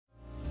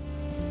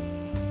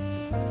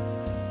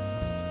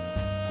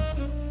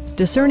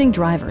discerning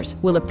drivers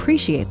will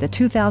appreciate the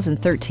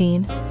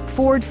 2013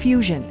 Ford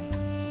Fusion.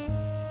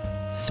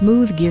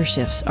 Smooth gear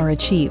shifts are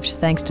achieved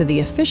thanks to the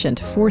efficient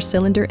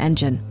 4-cylinder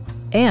engine.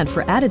 And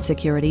for added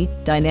security,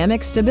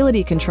 dynamic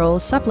stability control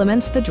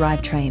supplements the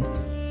drivetrain.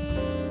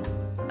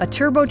 A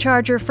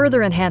turbocharger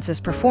further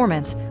enhances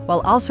performance while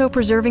also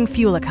preserving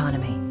fuel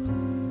economy.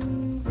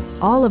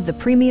 All of the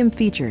premium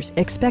features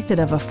expected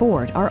of a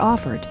Ford are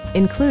offered,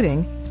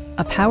 including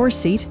a power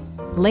seat,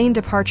 lane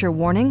departure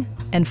warning,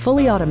 and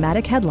fully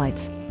automatic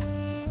headlights.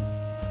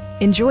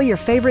 Enjoy your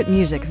favorite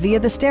music via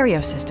the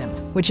stereo system,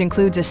 which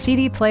includes a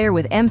CD player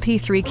with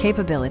MP3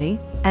 capability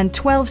and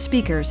 12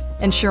 speakers,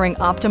 ensuring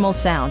optimal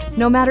sound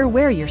no matter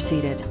where you're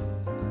seated.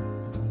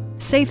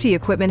 Safety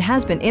equipment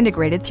has been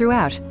integrated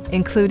throughout,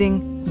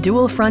 including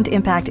dual front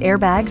impact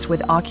airbags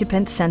with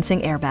occupant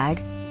sensing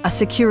airbag, a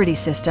security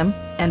system,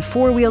 and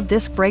 4-wheel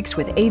disc brakes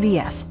with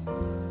ABS.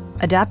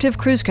 Adaptive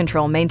Cruise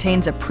Control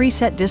maintains a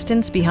preset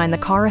distance behind the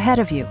car ahead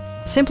of you,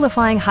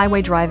 simplifying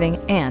highway driving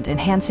and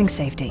enhancing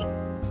safety.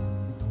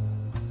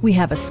 We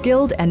have a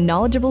skilled and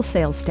knowledgeable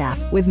sales staff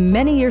with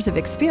many years of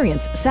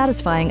experience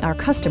satisfying our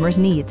customers'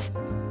 needs.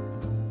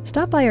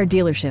 Stop by our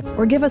dealership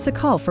or give us a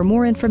call for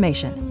more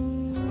information.